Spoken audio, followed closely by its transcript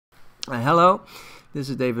Hello, this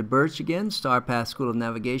is David Burch again, Star Path School of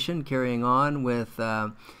Navigation, carrying on with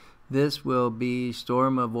this will be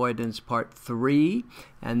Storm Avoidance Part 3,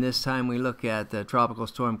 and this time we look at the Tropical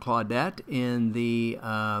Storm Claudette in the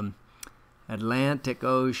Atlantic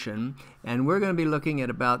Ocean, and we're going to be looking at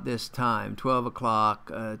about this time, 12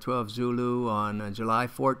 o'clock, 12 Zulu on July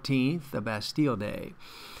 14th, the Bastille Day.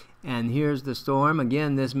 And here's the storm.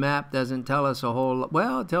 Again, this map doesn't tell us a whole lot.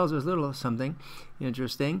 Well, it tells us a little something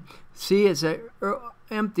interesting. See, it's an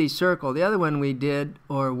empty circle. The other one we did,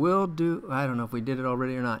 or will do, I don't know if we did it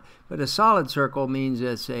already or not, but a solid circle means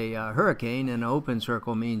it's a hurricane, and an open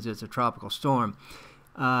circle means it's a tropical storm.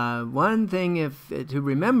 One thing to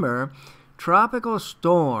remember, tropical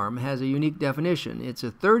storm has a unique definition. It's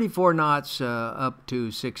a 34 knots up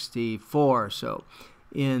to 64 or so.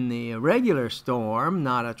 In the regular storm,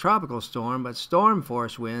 not a tropical storm, but storm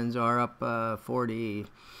force winds are up 40,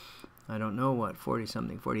 I don't know what, 40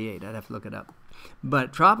 something, 48, I'd have to look it up.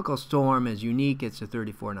 But tropical storm is unique, it's a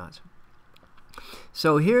 34 knots.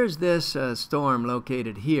 So here's this storm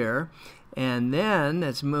located here, and then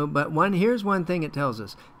it's moved, but here's one thing it tells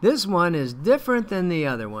us. This one is different than the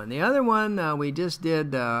other one. The other one we just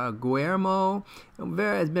did Guillermo.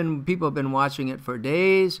 People have been watching it for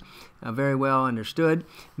days, very well understood.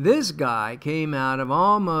 This guy came out of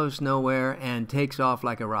almost nowhere and takes off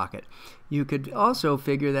like a rocket. You could also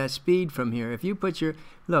figure that speed from here. If you put your,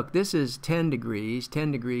 look, this is 10 degrees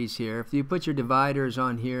here. If you put your dividers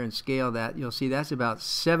on here and scale that, you'll see that's about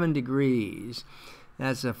 7 degrees.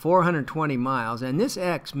 That's 420 miles, and this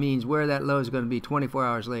X means where that low is going to be 24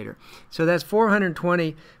 hours later. So that's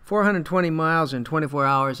 420 miles in 24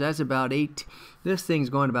 hours. That's about this thing's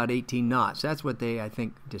going about 18 knots. That's what they, I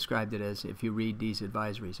think, described it as if you read these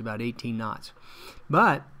advisories, about 18 knots.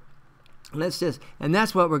 But and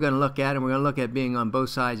that's what we're going to look at, and we're going to look at being on both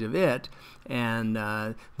sides of it, and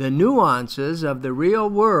the nuances of the real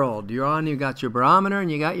world. You've got your barometer, and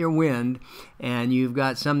you got your wind, and you've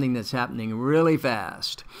got something that's happening really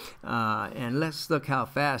fast. And let's look how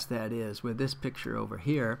fast that is with this picture over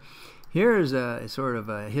here. Here's a sort of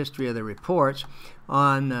a history of the reports.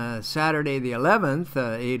 On Saturday the 11th,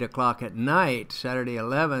 8 o'clock at night, Saturday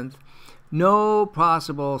 11th, no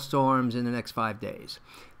possible storms in the next 5 days.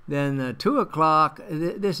 Then 2 o'clock,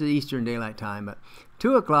 this is Eastern Daylight Time, but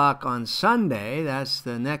 2 o'clock on Sunday, that's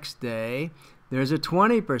the next day, there's a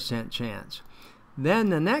 20% chance. Then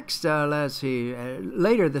the next,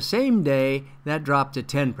 later the same day, that dropped to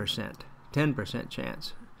 10%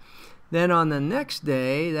 chance. Then on the next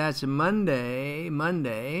day, that's Monday,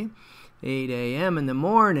 8 a.m. in the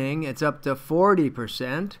morning, it's up to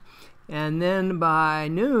 40%. And then by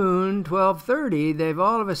noon, 12:30, they've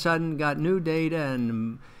all of a sudden got new data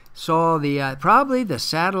and saw probably the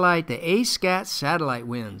satellite, the ASCAT satellite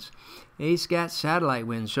winds. ASCAT satellite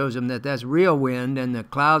winds shows them that that's real wind, and the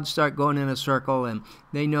clouds start going in a circle, and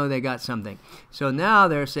they know they got something. So now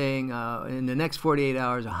they're saying in the next 48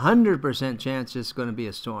 hours, 100% chance it's going to be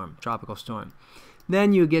a storm, tropical storm.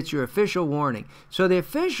 Then you get your official warning. So the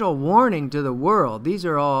official warning to the world, these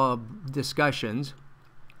are all discussions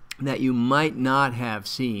that you might not have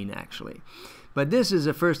seen actually. But this is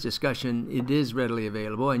the first discussion. It is readily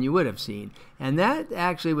available, and you would have seen. And that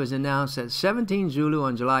actually was announced at 17 Zulu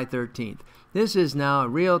on July 13th. This is now a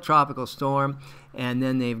real tropical storm, and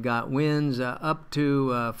then they've got winds up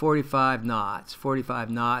to 45 knots,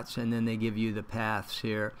 and then they give you the paths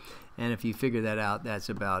here. And if you figure that out, that's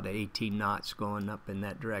about 18 knots going up in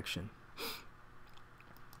that direction.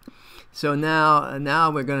 So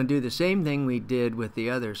now we're going to do the same thing we did with the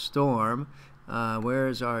other storm.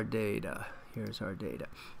 Where's our data? Here's our data.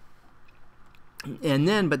 And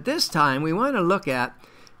then, but this time we want to look at,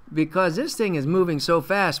 because this thing is moving so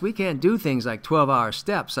fast, we can't do things like 12-hour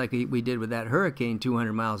steps like we did with that hurricane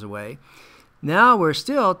 200 miles away. Now we're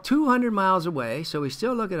still 200 miles away, so we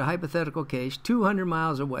still look at a hypothetical case, 200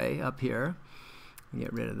 miles away up here.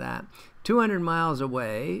 Get rid of that. 200 miles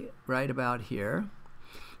away, right about here.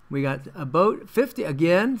 We got a boat, 50,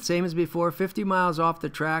 again, same as before, 50 miles off the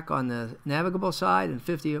track on the navigable side and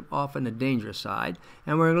 50 off on the dangerous side.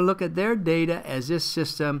 And we're going to look at their data as this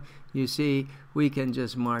system. You see, we can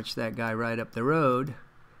just march that guy right up the road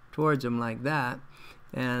towards them like that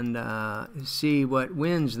and see what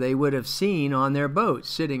winds they would have seen on their boat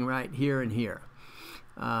sitting right here and here.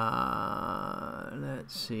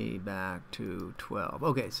 Let's see, back to 12.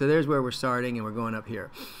 Okay, so there's where we're starting, and we're going up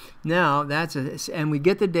here. Now, and we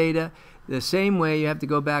get the data the same way. You have to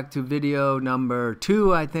go back to video number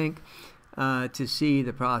 2, I think, to see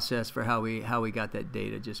the process for how we got that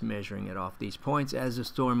data, just measuring it off these points as the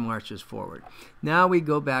storm marches forward. Now we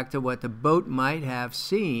go back to what the boat might have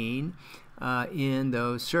seen in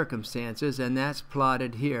those circumstances, and that's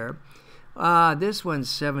plotted here. This one's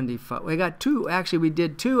 75. We got two. Actually, we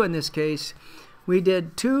did two in this case. We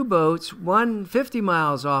did two boats, one 50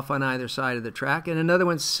 miles off on either side of the track, and another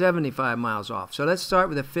one 75 miles off. So let's start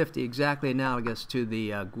with a 50, exactly analogous to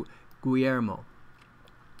the Guillermo.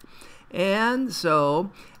 And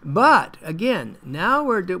so, but again, now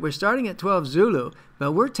we're starting at 12 Zulu,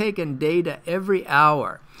 but we're taking data every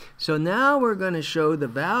hour. So now we're going to show the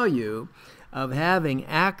value of having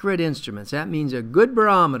accurate instruments. That means a good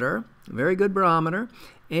barometer, a very good barometer,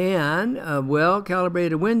 and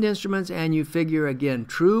well-calibrated wind instruments, and you figure, again,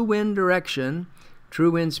 true wind direction,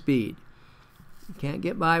 true wind speed. You can't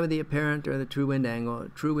get by with the apparent or the true wind angle,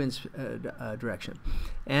 true wind direction,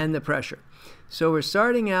 and the pressure. So we're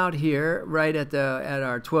starting out here right at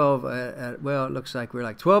our 12, well, it looks like we're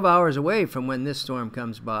like 12 hours away from when this storm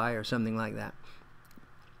comes by or something like that.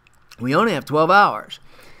 We only have 12 hours.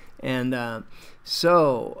 And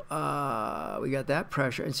so we got that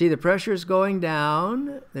pressure. And see, the pressure is going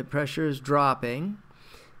down. The pressure is dropping.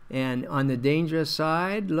 And on the dangerous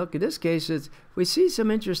side, look, in this case, we see some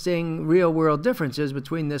interesting real-world differences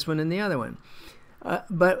between this one and the other one.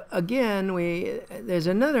 But again, there's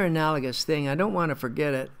another analogous thing. I don't want to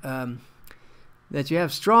forget it. That you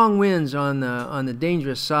have strong winds on the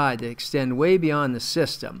dangerous side that extend way beyond the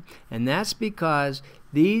system. And that's because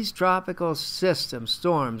these tropical system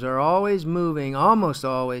storms are always moving, almost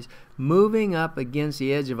always, moving up against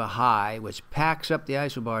the edge of a high, which packs up the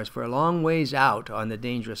isobars for a long ways out on the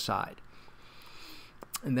dangerous side.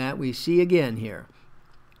 And that we see again here.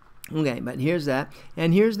 Okay, but here's that.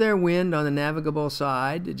 And here's their wind on the navigable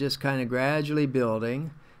side, just kind of gradually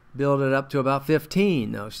building. Build it up to about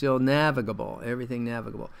 15, though, still navigable, everything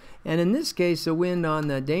navigable. And in this case, the wind on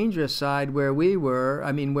the dangerous side where we were,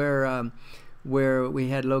 I mean, where we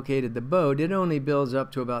had located the boat, it only builds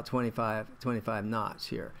up to about 25 knots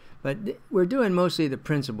here. But we're doing mostly the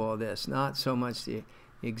principle of this, not so much the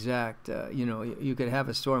exact, you could have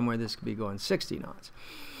a storm where this could be going 60 knots.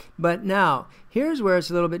 But now, here's where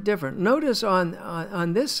it's a little bit different. Notice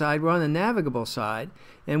on this side, we're on the navigable side,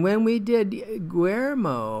 and when we did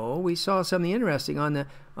Guillermo, we saw something interesting on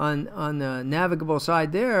the navigable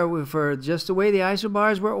side there. For just the way the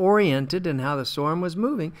isobars were oriented and how the storm was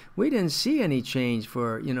moving, we didn't see any change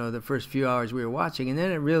for the first few hours we were watching, and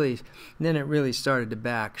then it really started to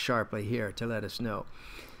back sharply here to let us know.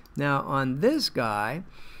 Now on this guy,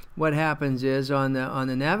 what happens is on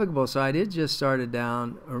the navigable side, it just started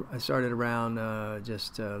around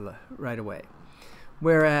just right away.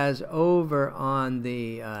 Whereas over on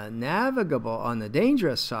the navigable, on the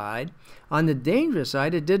dangerous side, it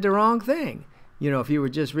did the wrong thing. If you were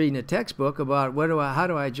just reading a textbook about how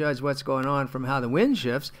do I judge what's going on from how the wind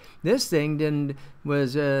shifts, this thing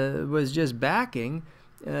was just backing.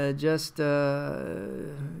 Just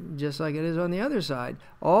like it is on the other side,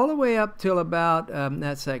 all the way up till about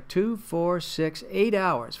that's like 2, 4, 6, 8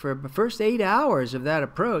 hours. For the first 8 hours of that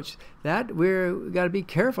approach, we've got to be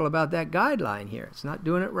careful about that guideline here. It's not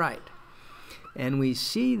doing it right, and we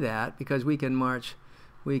see that because we can march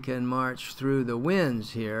through the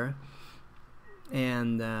winds here,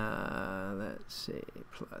 and let's see,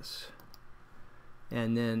 plus.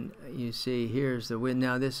 And then you see here's the wind.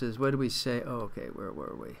 Now this is, what do we say? Oh, okay, where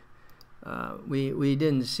were we? We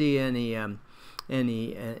didn't see any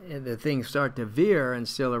the things start to veer and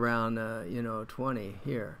still around 20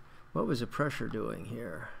 here. What was the pressure doing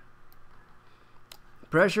here?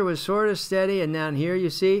 Pressure was sort of steady, and down here you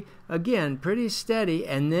see again pretty steady,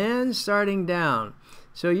 and then starting down.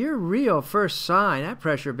 So your real first sign, that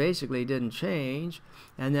pressure basically didn't change.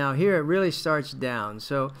 And now here it really starts down.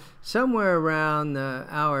 So somewhere around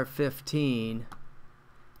hour 15.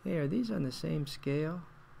 Hey, are these on the same scale?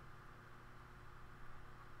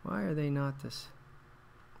 Why are they not this?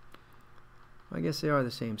 I guess they are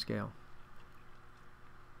the same scale.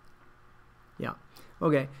 Yeah.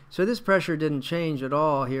 Okay, so this pressure didn't change at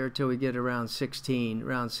all here till we get around 16.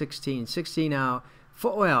 Around 16 hours.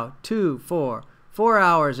 4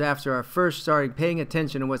 hours after our first started paying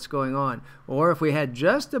attention to what's going on. Or if we had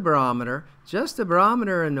just the barometer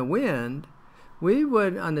and the wind, we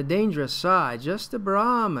would, on the dangerous side, just the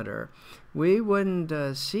barometer, we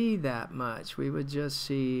wouldn't see that much. We would just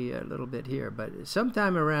see a little bit here. But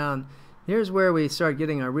sometime around, here's where we start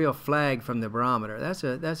getting a real flag from the barometer. That's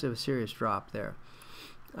a serious drop there.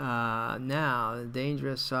 Now, the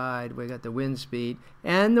dangerous side, we got the wind speed.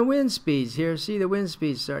 And the wind speeds here, see the wind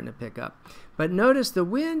speeds starting to pick up. But notice the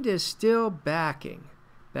wind is still backing,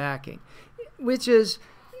 which is,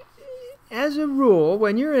 as a rule,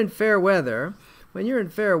 when you're in fair weather, when you're in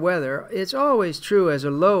fair weather, it's always true as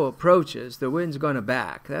a low approaches, the wind's going to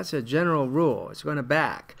back. That's a general rule. It's going to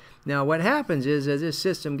back. Now, what happens is, as this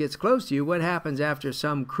system gets close to you, what happens after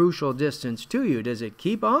some crucial distance to you? Does it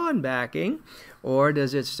keep on backing, or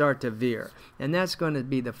does it start to veer? And that's going to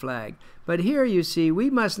be the flag. But here you see,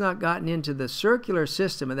 we must not gotten into the circular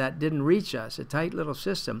system, and that didn't reach us. A tight little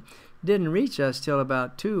system didn't reach us till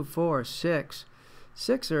about 2, 4, 6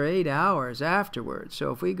 or 8 hours afterwards.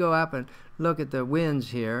 So if we go up and look at the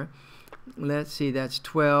winds here, let's see, that's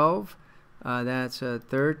 12. That's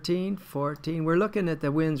 13, 14. We're looking at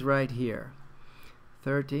the winds right here.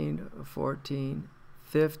 13, 14,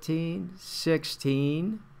 15,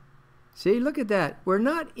 16. See, look at that. We're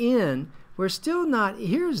not in. We're still not.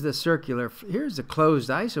 Here's the circular. Here's the closed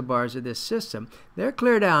isobars of this system. They're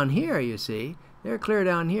clear down here, you see. They're clear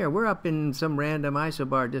down here. We're up in some random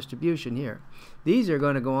isobar distribution here. These are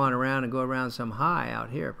going to go on around and go around some high out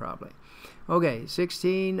here probably. Okay,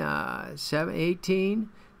 16, 7, 18.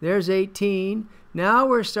 There's 18. Now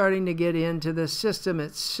we're starting to get into the system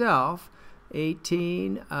itself.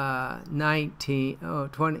 18, 19,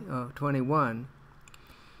 20, 21.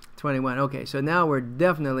 21. Okay, so now we're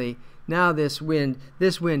definitely, now this wind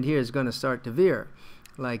here is going to start to veer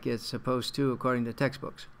like it's supposed to according to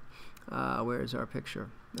textbooks. Where's our picture?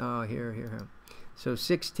 Oh, here. So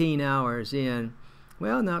 16 hours in.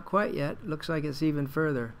 Well, not quite yet. Looks like it's even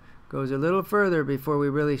further. Goes a little further before we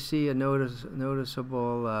really see a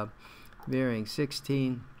noticeable veering.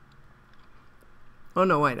 16. Oh,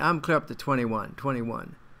 no, wait. I'm clear up to 21.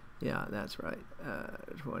 21. Yeah, that's right.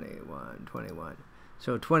 21.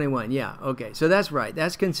 So 21, yeah, okay. So that's right.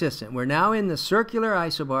 That's consistent. We're now in the circular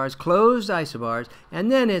isobars, closed isobars,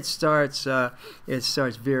 and then it starts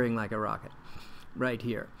veering like a rocket right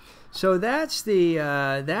here. So that's the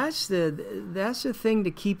thing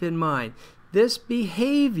to keep in mind. This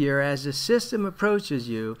behavior as the system approaches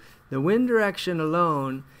you, the wind direction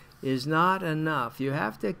alone is not enough. You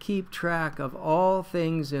have to keep track of all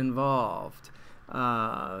things involved.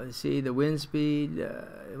 See, the wind speed,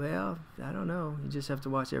 well, I don't know. You just have to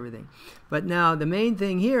watch everything. But now the main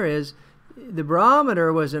thing here is the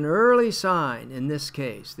barometer was an early sign in this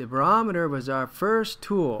case. The barometer was our first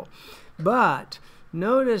tool. But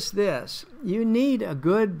notice this. You need a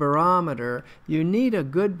good barometer. You need a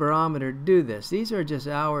good barometer to do this. These are just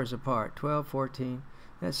hours apart, 12, 14.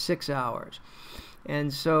 That's 6 hours.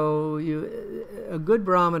 And so a good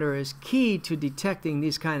barometer is key to detecting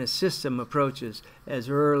these kind of system approaches as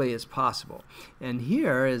early as possible. And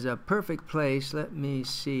here is a perfect place, let me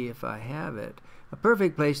see if I have it, a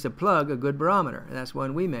perfect place to plug a good barometer. That's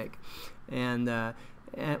one we make. And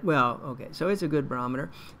well, okay, so it's a good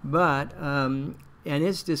barometer, but and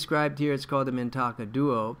it's described here, it's called the Mintaka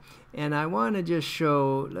Duo. And I want to just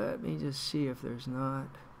show, let me just see if there's not,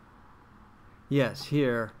 yes,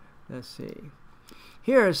 here, let's see.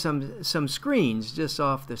 Here are some screens just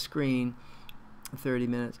off the screen, 30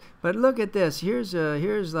 minutes. But look at this. Here's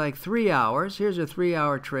like 3 hours. Here's a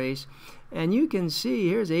 3-hour trace. And you can see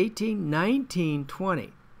here's 18, 19,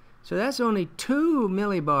 20. So that's only 2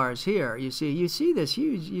 millibars here. You see this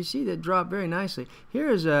huge, you see that drop very nicely.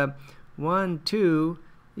 Here's a 1, 2.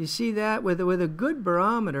 You see that with a good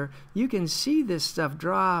barometer, you can see this stuff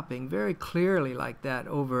dropping very clearly like that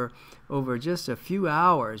over just a few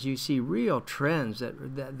hours. You see real trends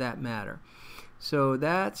that matter. So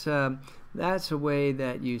that's a way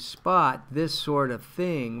that you spot this sort of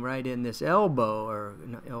thing right in this elbow or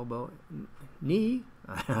knee,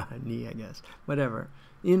 knee I guess, whatever,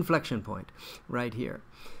 inflection point right here.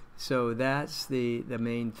 So that's the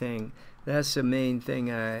main thing. That's the main thing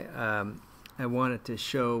I wanted to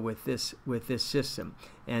show with this system,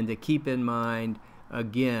 and to keep in mind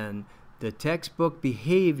again the textbook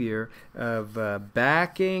behavior of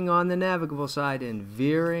backing on the navigable side and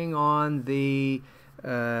veering on the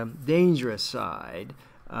dangerous side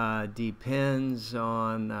depends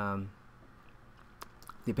on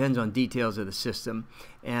details of the system.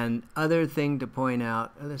 And other thing to point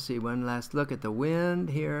out, let's see, one last look at the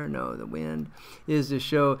wind here. No, the wind is to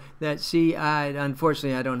show that, see,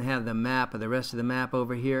 unfortunately I don't have the map or the rest of the map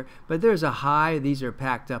over here, but there's a high these are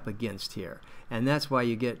packed up against here. And that's why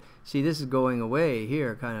you get, see, this is going away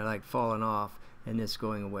here, kind of like falling off, and it's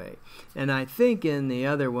going away. And I think in the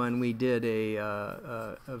other one we did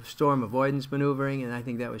a storm avoidance maneuvering, and I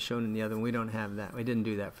think that was shown in the other one. We don't have that. We didn't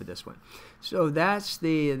do that for this one. So that's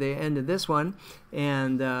the end of this one,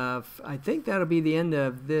 and I think that'll be the end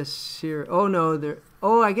of this here. Oh no,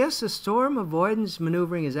 I guess the storm avoidance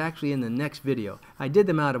maneuvering is actually in the next video. I did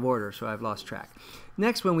them out of order, so I've lost track.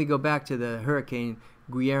 Next one we go back to the Hurricane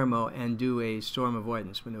Guillermo and do a storm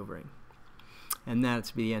avoidance maneuvering, and that's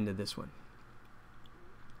the end of this one.